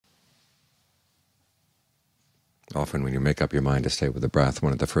Often when you make up your mind to stay with the breath,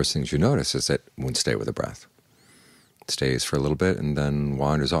 one of the first things you notice is that it won't stay with the breath. It stays for a little bit and then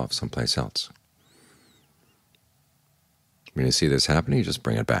wanders off someplace else. When you see this happening, you just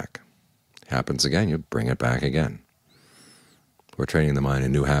bring it back. Happens again, you bring it back again. We're training the mind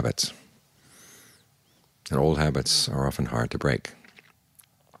in new habits, and old habits are often hard to break.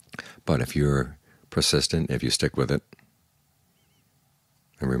 But if you're persistent, if you stick with it,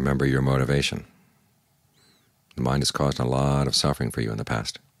 and remember your motivation, the mind has caused a lot of suffering for you in the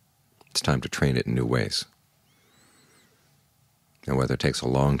past. It's time to train it in new ways. And whether it takes a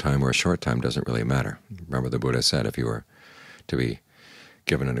long time or a short time doesn't really matter. Remember, the Buddha said if you were to be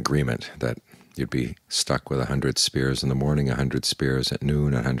given an agreement that you'd be stuck with 100 spears in the morning, 100 spears at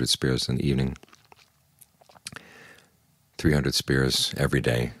noon, 100 spears in the evening, 300 spears every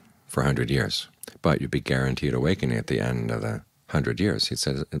day for 100 years, but you'd be guaranteed awakening at the end of the 100 years. He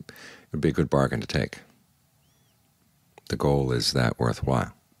said it would be a good bargain to take. The goal is that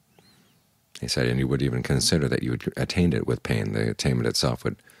worthwhile. He said, and you would even consider that you had attained it with pain. The attainment itself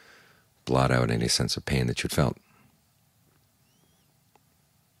would blot out any sense of pain that you'd felt.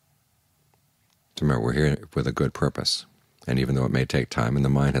 So remember, we're here with a good purpose, and even though it may take time, and the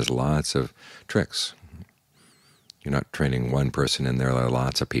mind has lots of tricks, you're not training one person in there, there are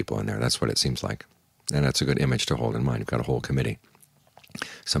lots of people in there. That's what it seems like. And that's a good image to hold in mind. You've got a whole committee.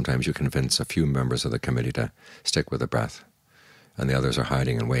 Sometimes you convince a few members of the committee to stick with the breath, and the others are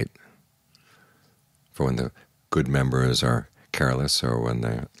hiding in wait for when the good members are careless or when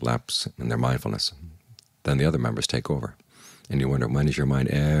they lapse in their mindfulness. Then the other members take over, and you wonder, when is your mind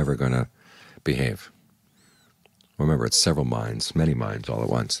ever going to behave? Remember, it's several minds, many minds all at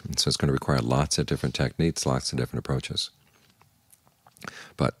once, and so it's going to require lots of different techniques, lots of different approaches.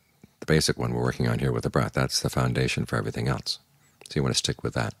 But the basic one we're working on here with the breath, that's the foundation for everything else. So you want to stick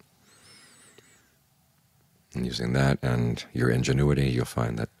with that. And using that and your ingenuity, you'll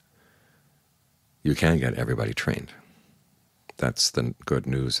find that you can get everybody trained. That's the good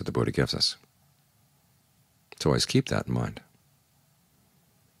news that the Buddha gives us. So always keep that in mind.